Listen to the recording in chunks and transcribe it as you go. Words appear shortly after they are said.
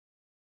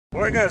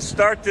We're going to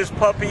start this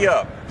puppy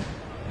up.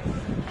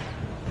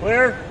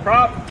 Clear?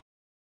 Prop.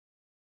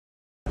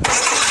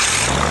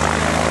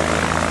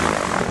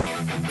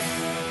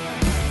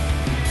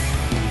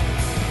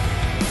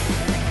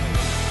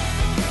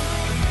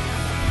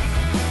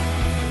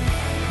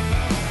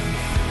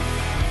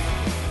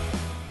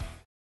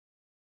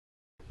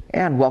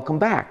 And welcome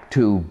back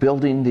to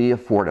building the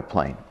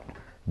Affordaplane.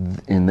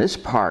 In this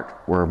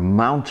part, we're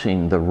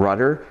mounting the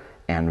rudder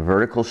and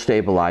vertical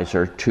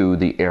stabilizer to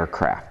the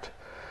aircraft.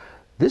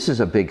 This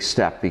is a big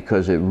step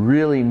because it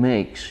really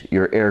makes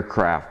your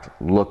aircraft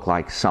look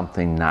like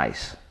something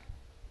nice.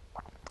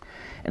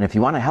 And if you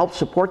want to help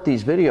support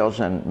these videos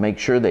and make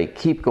sure they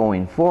keep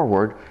going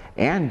forward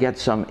and get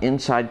some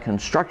inside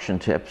construction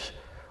tips,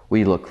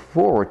 we look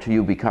forward to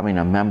you becoming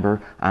a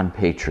member on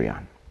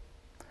Patreon.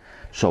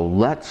 So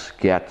let's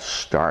get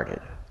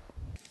started.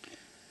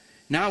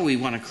 Now we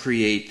want to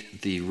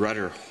create the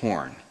rudder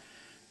horn.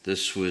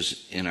 This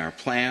was in our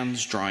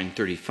plans, drawing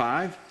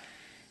 35,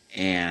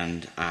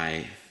 and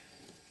I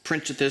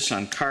printed this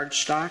on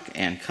cardstock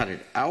and cut it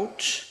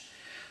out.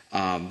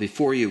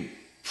 Before you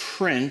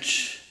print,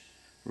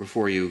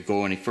 before you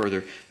go any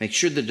further, make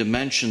sure the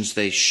dimensions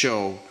they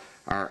show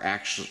are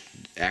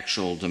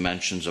actual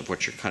dimensions of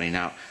what you're cutting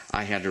out.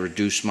 I had to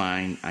reduce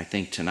mine, I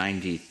think, to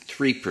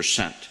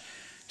 93%.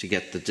 to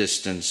get the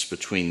distance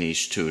between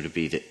these two to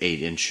be the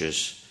 8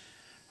 inches.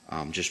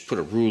 Just put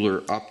a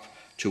ruler up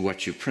to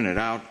what you printed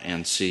out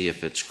and see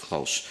if it's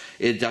close.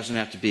 It doesn't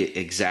have to be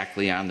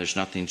exactly on. There's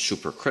nothing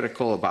super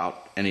critical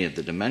about any of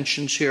the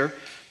dimensions here,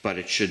 but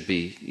it should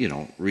be,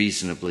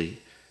 reasonably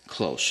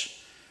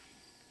close.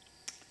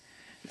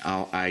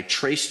 Now, I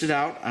traced it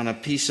out on a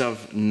piece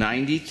of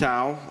 90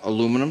 thou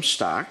aluminum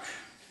stock.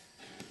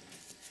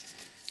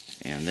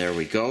 And there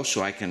we go.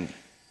 So I can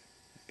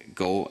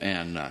go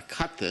and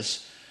cut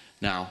this.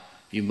 Now,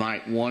 you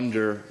might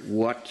wonder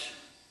what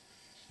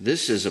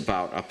this is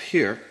about up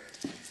here.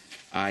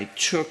 I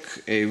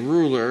took a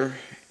ruler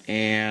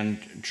and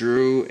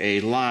drew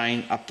a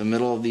line up the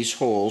middle of these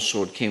holes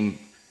so it came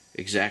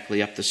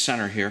exactly up the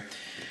center here.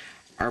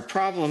 Our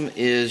problem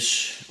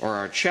is, or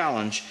our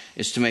challenge,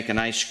 is to make a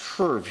nice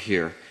curve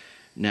here.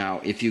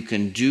 Now, if you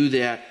can do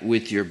that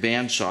with your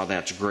bandsaw,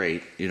 that's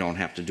great. You don't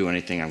have to do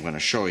anything I'm going to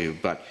show you,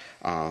 but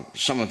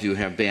some of you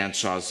have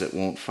bandsaws that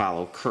won't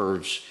follow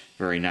curves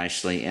very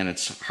nicely, and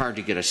it's hard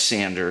to get a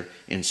sander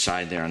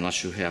inside there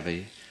unless you have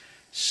a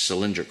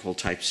cylindrical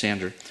type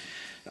sander.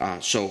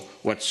 So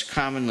what's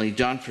commonly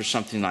done for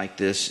something like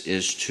this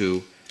is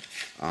to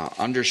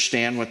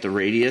understand what the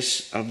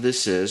radius of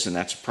this is, and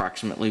that's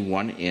approximately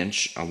 1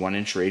 inch, a 1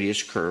 inch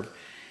radius curve.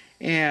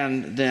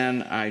 And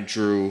then I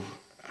drew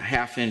a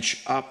 ½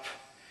 inch up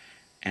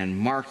and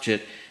marked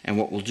it. And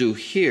what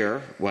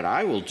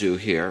I will do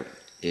here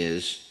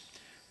is,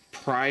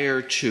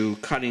 prior to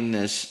cutting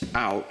this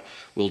out,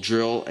 we'll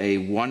drill a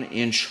 1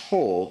 inch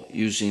hole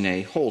using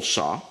a hole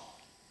saw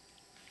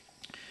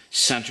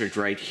centered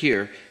right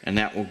here, and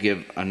that will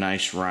give a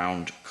nice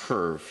round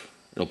curve.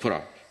 It'll put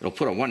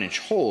a 1 inch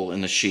hole in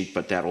the sheet,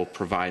 but that will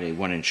provide a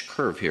 1 inch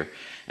curve here.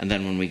 And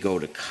then when we go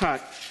to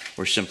cut,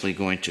 we're simply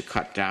going to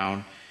cut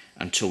down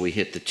until we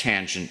hit the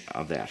tangent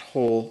of that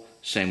hole,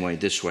 same way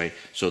this way,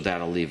 so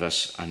that'll leave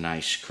us a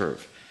nice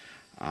curve.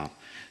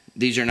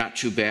 These are not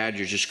too bad.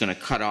 You're just going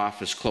to cut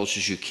off as close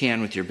as you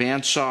can with your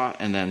bandsaw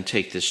and then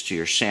take this to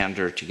your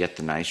sander to get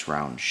the nice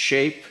round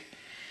shape.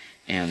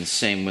 And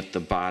same with the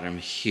bottom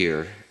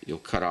here. You'll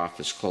cut off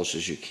as close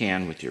as you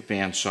can with your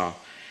bandsaw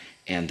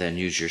and then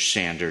use your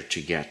sander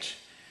to get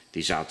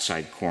these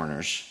outside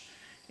corners.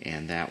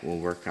 And that will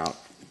work out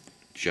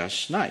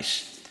just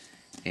nice.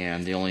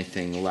 And the only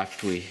thing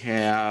left we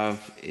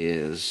have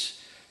is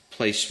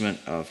placement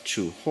of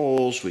 2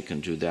 holes. We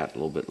can do that a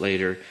little bit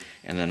later.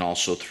 And then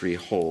also 3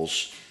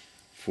 holes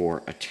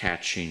for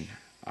attaching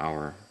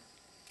our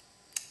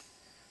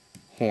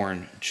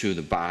horn to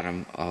the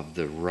bottom of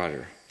the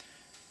rudder.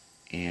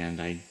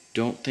 And I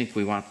don't think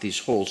we want these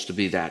holes to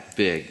be that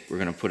big. We're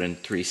going to put in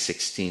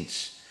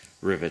 3/16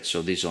 rivets,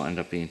 so these will end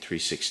up being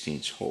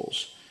 3/16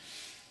 holes.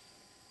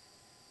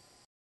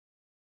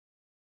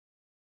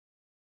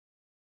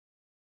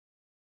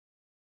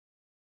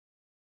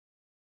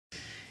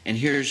 And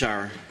here's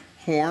our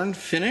horn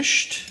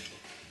finished.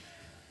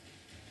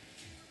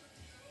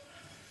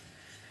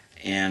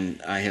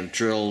 And I have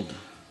drilled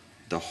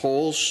the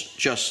holes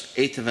just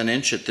 1/8 of an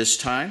inch at this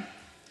time.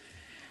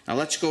 Now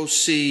let's go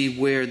see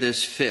where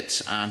this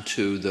fits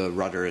onto the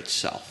rudder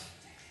itself.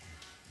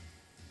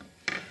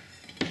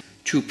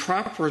 To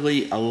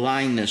properly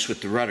align this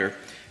with the rudder,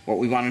 what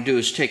we want to do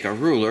is take a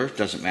ruler,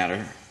 doesn't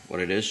matter what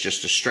it is,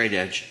 just a straight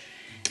edge,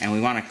 and we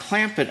want to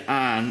clamp it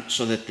on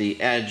so that the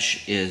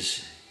edge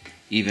is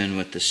even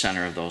with the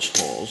center of those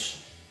holes.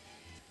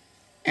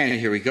 And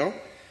here we go.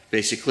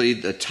 Basically,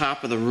 the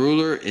top of the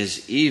ruler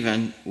is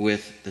even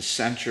with the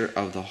center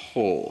of the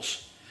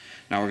holes.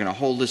 Now we're going to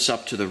hold this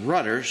up to the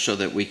rudder so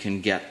that we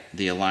can get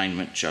the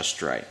alignment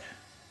just right.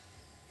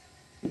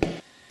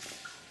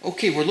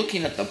 Okay, we're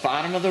looking at the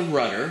bottom of the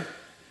rudder.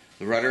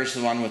 The rudder is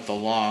the one with the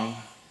long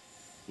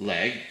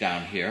leg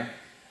down here.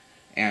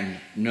 and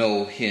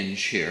no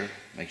hinge here.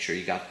 Make sure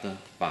you got the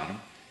bottom.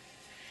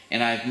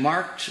 And I've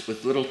marked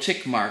with little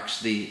tick marks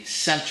the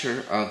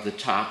center of the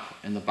top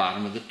and the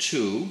bottom of the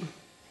tube.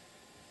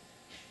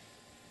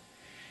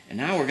 And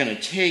now we're going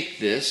to take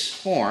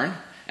this horn,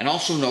 and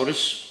also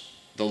notice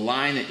the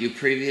line that you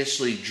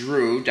previously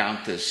drew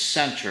down to the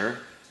center,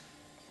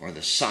 or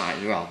the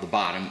side, well, the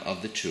bottom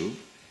of the tube.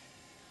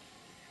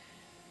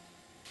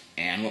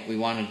 And what we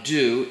want to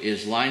do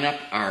is line up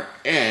our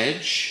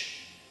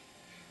edge,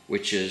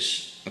 which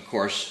is, of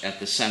course, at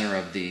the center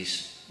of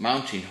these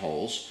mounting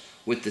holes,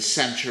 with the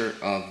center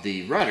of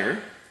the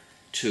rudder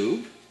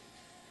tube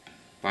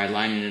by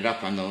lining it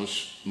up on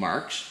those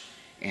marks.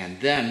 And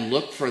then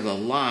look for the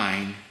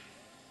line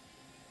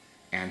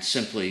and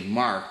simply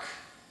mark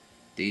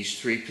these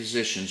three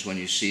positions when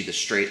you see the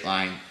straight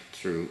line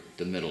through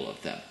the middle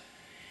of them.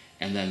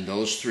 And then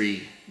those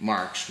three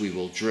marks we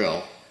will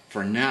drill,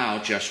 for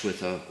now just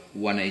with a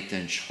 1/8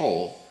 inch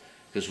hole,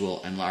 because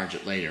we'll enlarge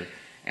it later,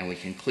 and we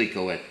can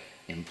cleco it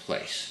in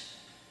place.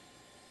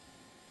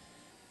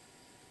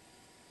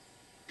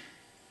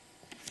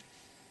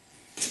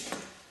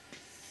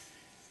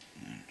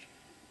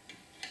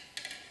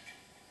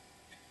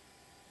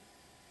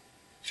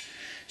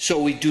 So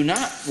we do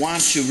not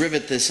want to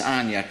rivet this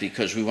on yet,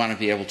 because we want to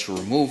be able to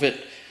remove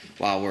it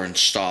while we're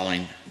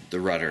installing the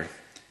rudder,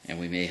 and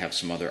we may have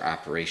some other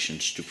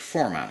operations to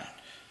perform on it.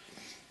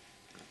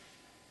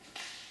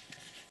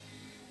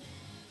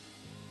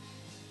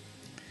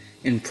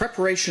 In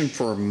preparation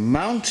for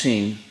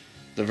mounting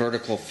the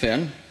vertical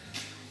fin,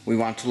 we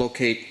want to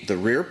locate the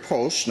rear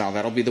post. Now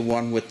that'll be the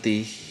one with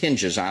the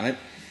hinges on it,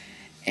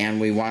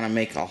 and we want to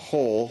make a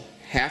hole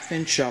 1/2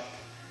 inch up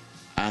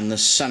on the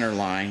center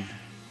line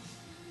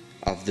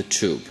of the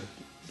tube.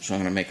 So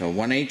I'm going to make a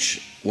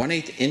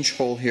 1/8 inch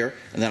hole here,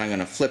 and then I'm going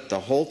to flip the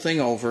whole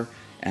thing over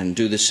and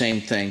do the same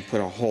thing,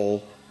 put a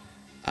hole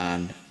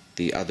on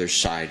the other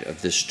side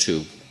of this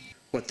tube.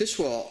 What this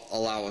will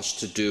allow us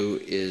to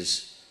do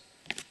is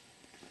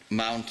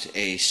mount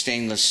a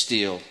stainless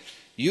steel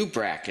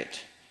U-bracket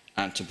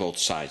onto both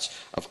sides.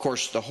 Of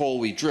course, the hole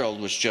we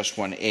drilled was just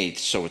 1/8,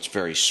 so it's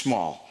very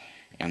small,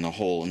 and the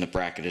hole in the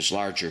bracket is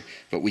larger,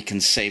 but we can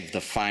save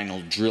the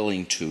final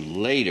drilling to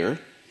later,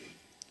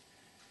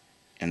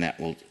 and that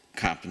will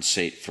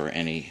compensate for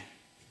any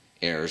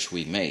errors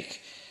we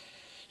make.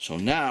 So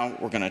now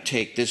we're going to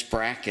take this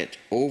bracket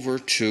over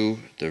to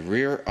the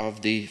rear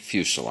of the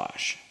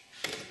fuselage.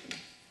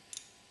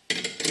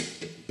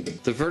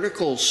 The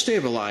vertical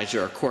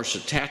stabilizer, of course,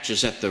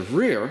 attaches at the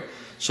rear,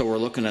 so we're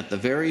looking at the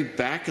very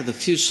back of the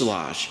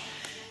fuselage.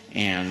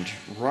 And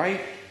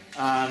right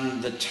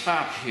on the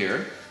top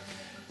here,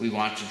 we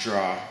want to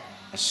draw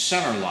a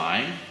center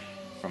line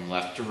from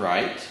left to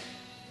right,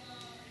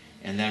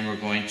 and then we're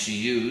going to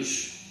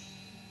use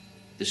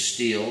the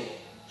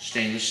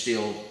stainless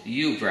steel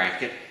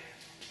U-bracket,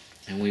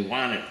 and we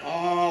want it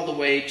all the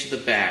way to the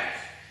back,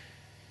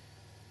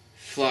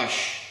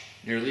 flush,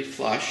 nearly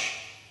flush,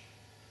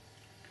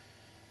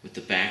 with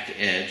the back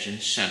edge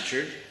and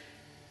centered,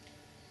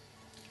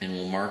 and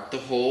we'll mark the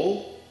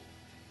hole.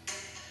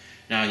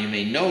 Now you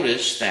may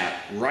notice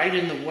that right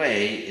in the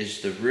way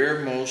is the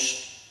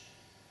rearmost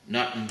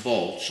nut and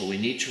bolt, so we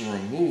need to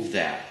remove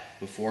that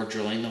before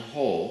drilling the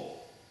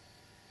hole.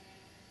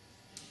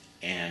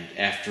 And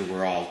after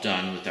we're all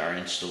done with our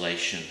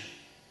installation,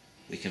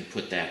 we can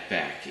put that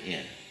back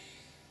in.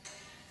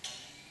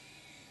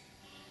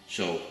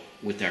 So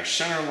with our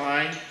center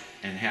line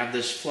and have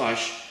this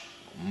flush,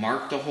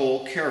 mark the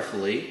hole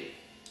carefully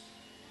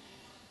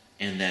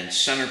and then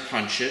center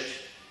punch it,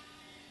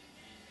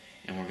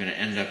 and we're going to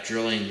end up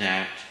drilling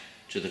that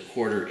to the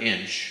 1/4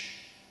 inch,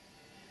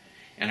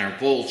 and our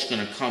bolt's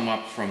going to come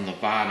up from the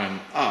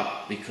bottom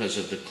up because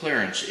of the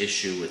clearance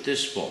issue with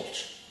this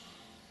bolt,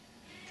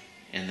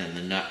 and then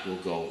the nut will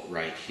go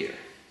right here.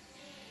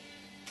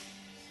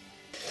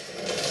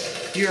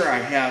 Here I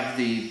have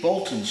the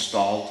bolt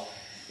installed.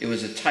 It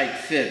was a tight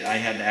fit. I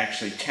had to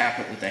actually tap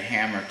it with a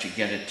hammer to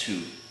get it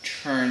to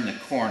turn the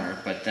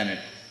corner, but then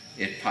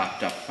it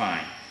popped up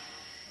fine.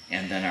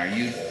 And then our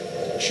U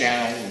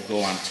channel will go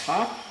on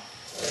top.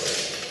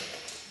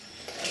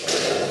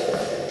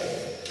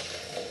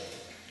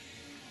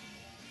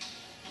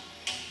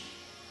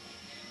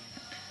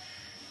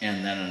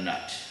 And then a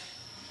nut.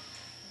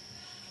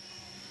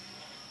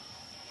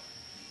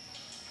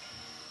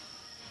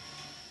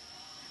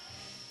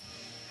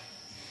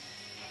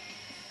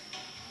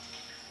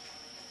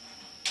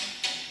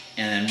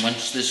 And then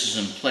once this is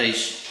in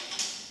place,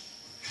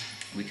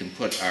 we can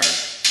put our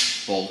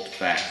bolt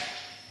back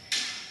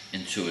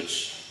into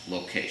its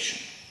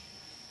location.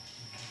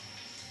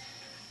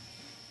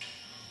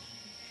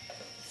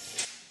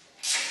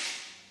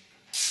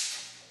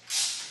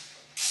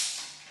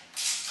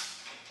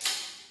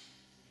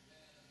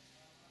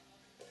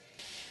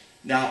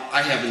 Now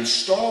I have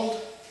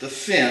installed the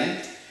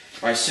fin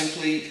by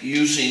simply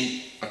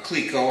using a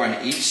cleco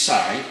on each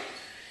side,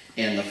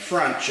 and the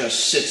front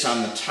just sits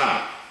on the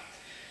top.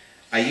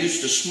 I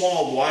used a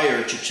small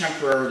wire to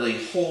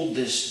temporarily hold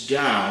this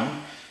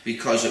down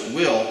because it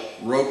will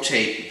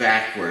rotate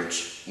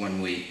backwards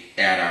when we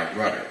add our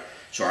rudder.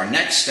 So our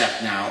next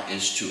step now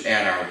is to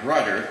add our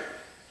rudder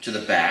to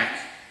the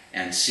back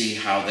and see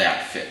how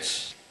that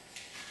fits.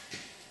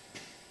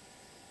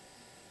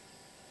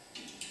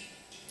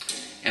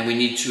 And we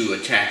need to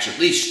attach at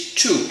least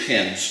 2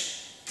 pins.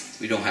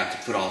 We don't have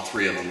to put all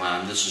 3 of them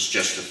on. This is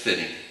just a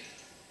fitting.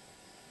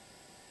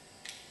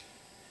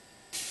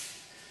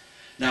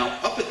 Now,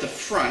 up at the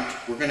front,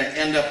 we're going to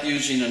end up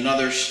using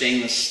another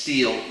stainless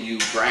steel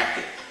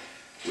U-bracket,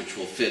 which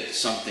will fit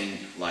something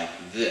like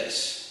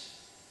this.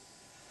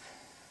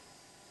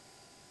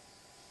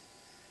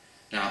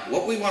 Now,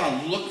 what we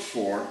want to look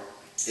for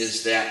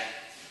is that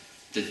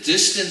the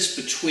distance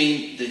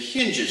between the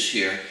hinges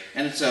here,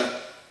 and it's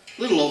a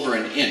little over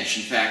 1 inch.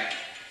 In fact,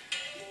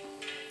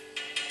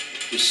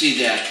 you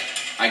see that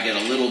I get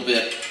a little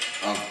bit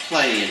of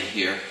play in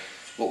here.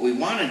 What we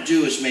want to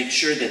do is make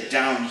sure that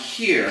down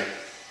here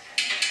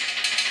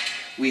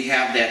we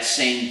have that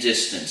same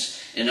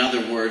distance. In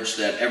other words,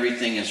 that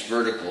everything is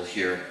vertical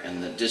here,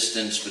 and the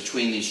distance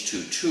between these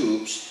 2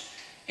 tubes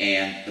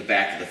and the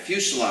back of the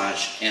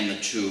fuselage and the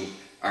tube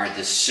are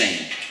the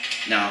same.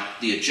 Now,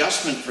 the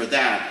adjustment for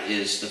that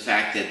is the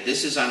fact that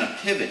this is on a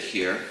pivot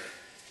here,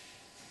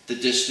 the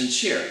distance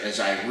here. As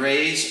I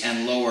raise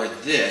and lower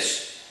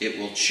this, it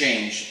will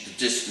change the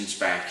distance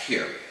back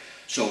here.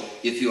 So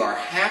if you are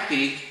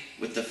happy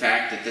with the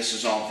fact that this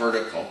is all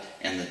vertical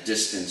and the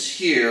distance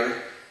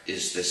here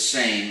is the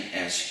same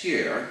as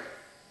here,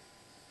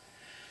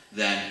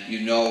 then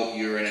you know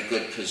you're in a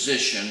good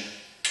position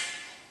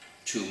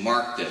to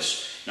mark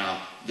this.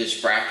 Now,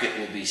 this bracket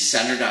will be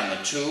centered on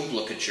the tube.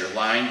 Look at your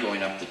line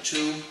going up the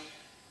tube.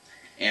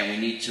 And we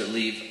need to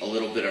leave a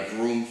little bit of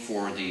room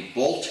for the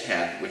bolt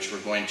head, which we're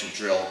going to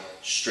drill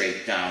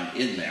straight down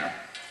in there.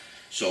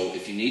 So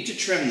if you need to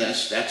trim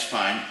this, that's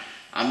fine.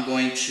 I'm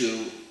going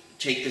to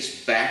take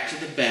this back to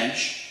the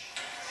bench,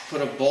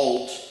 put a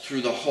bolt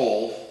through the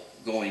hole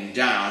going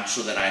down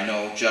so that I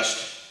know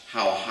just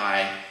how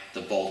high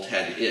the bolt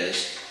head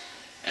is,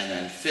 and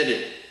then fit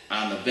it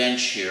on the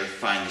bench here,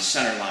 find the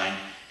center line,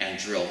 and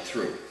drill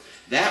through.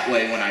 That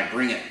way, when I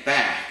bring it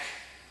back,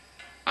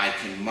 I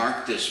can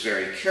mark this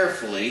very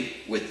carefully.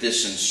 With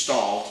this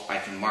installed, I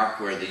can mark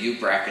where the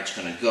U-bracket's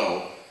going to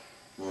go,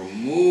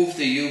 remove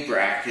the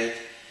U-bracket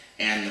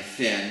and the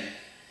fin,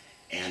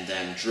 and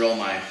then drill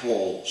my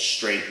hole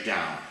straight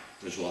down,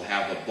 because we'll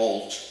have a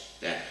bolt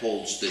that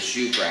holds this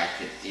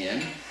U-bracket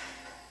in,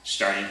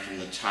 starting from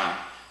the top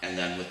and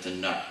then with the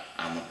nut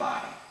on the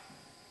bottom.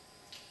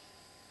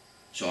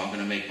 So I'm going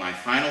to make my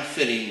final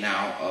fitting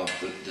now of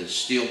the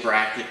steel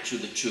bracket to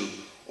the tube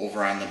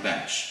over on the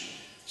bench.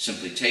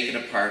 Simply take it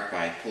apart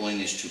by pulling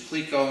these 2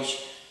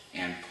 plecos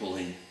and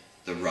pulling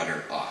the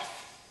rudder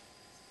off.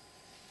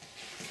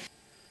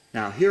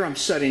 Now here I'm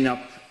setting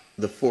up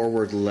the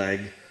forward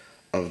leg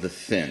of the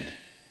fin,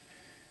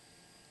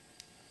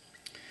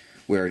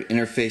 where it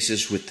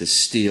interfaces with the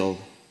steel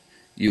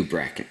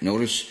U-bracket.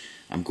 Notice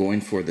I'm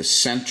going for the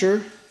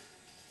center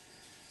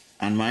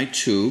on my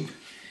tube,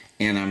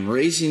 and I'm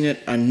raising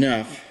it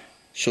enough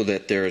so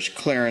that there is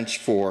clearance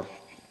for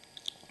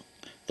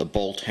the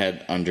bolt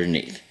head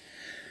underneath.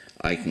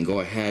 I can go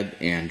ahead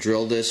and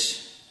drill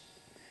this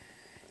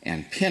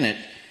and pin it,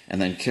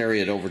 and then carry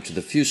it over to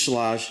the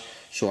fuselage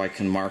so I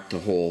can mark the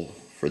hole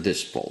for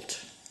this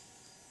bolt.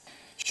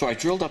 So I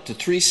drilled up to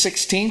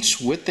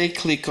 3/16 with a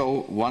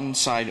cleco, one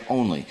side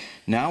only.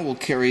 Now we'll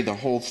carry the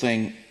whole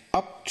thing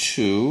up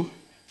to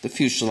the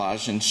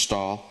fuselage,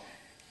 install,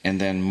 and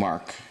then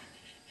mark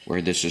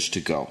where this is to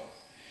go.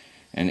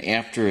 And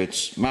after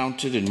it's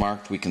mounted and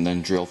marked, we can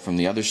then drill from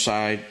the other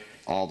side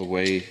all the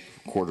way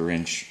 1/4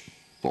 inch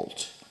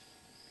bolt.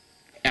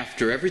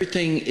 After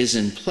everything is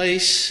in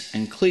place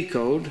and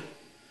clecoed,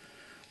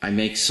 I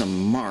make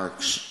some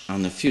marks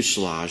on the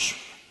fuselage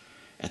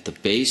at the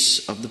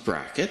base of the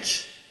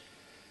bracket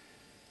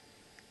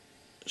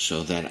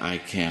so that I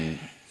can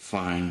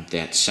find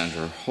that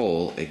center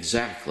hole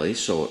exactly,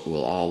 so it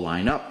will all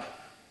line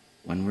up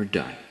when we're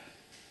done.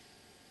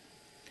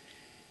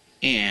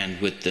 And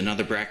with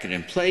another bracket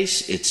in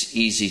place, it's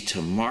easy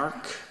to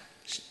mark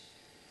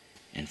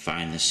and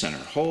find the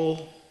center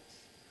hole.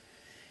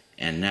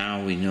 And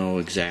now we know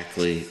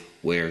exactly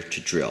where to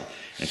drill.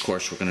 And of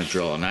course, we're going to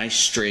drill a nice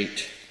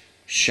straight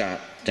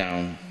shot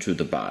down to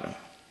the bottom.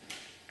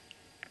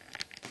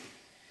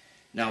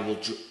 Now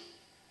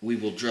we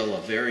will drill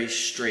a very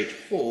straight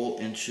hole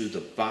into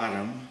the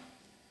bottom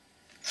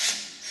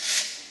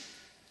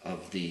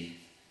of the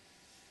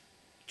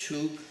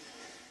tube.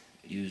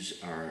 Use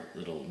our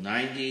little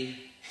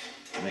 90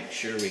 to make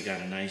sure we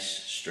got a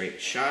nice straight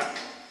shot.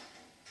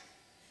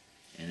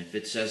 And if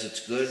it says it's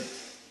good,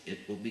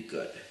 it will be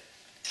good.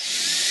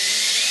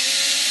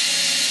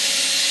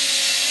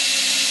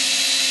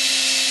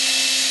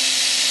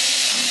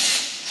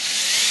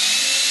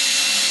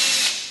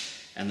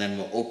 And then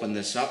we'll open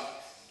this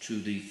up to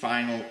the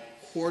final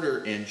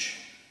 1/4 inch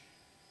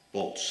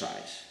bolt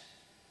size.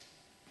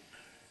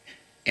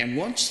 And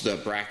once the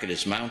bracket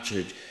is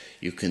mounted,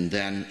 you can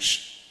then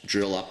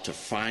drill up to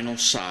final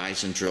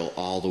size and drill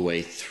all the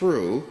way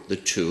through the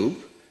tube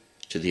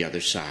to the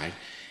other side.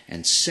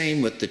 And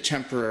same with the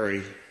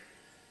temporary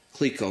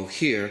cleco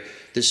here.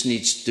 This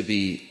needs to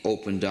be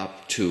opened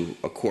up to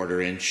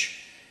 1/4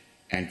 inch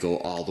and go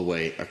all the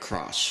way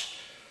across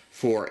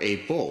for a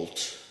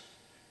bolt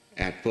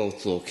at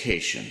both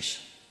locations.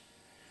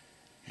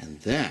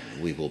 And then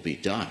we will be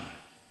done.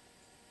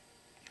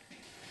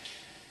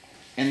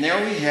 And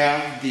there we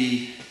have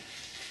the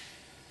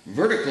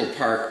vertical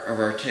part of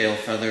our tail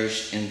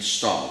feathers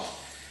installed.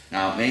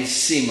 Now it may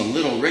seem a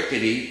little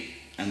rickety,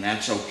 and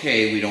that's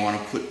okay. We don't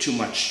want to put too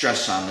much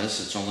stress on this.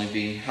 It's only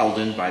being held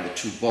in by the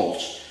 2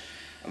 bolts.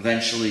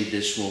 Eventually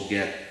this will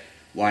get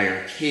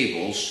wire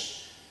cables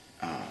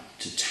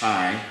to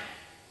tie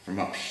from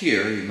up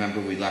here. You remember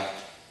we left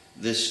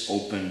this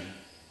open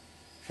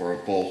for a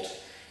bolt,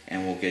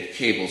 and we'll get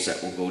cables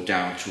that will go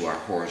down to our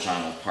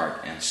horizontal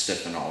part and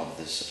stiffen all of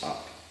this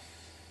up.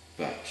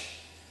 But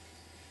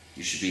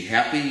you should be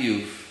happy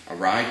you've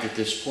arrived at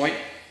this point.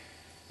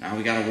 Now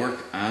we got to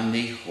work on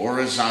the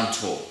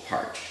horizontal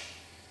part.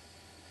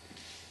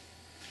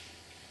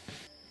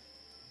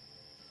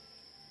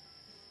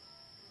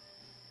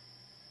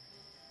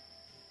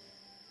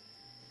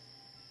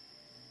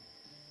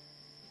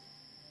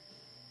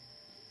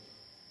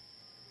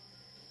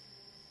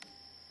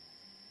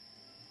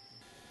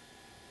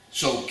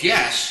 So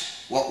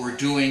guess what we're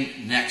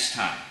doing next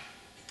time?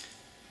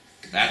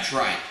 That's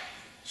right.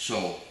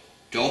 So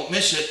don't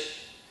miss it.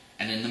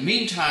 And in the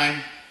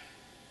meantime,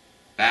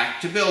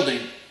 back to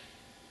building.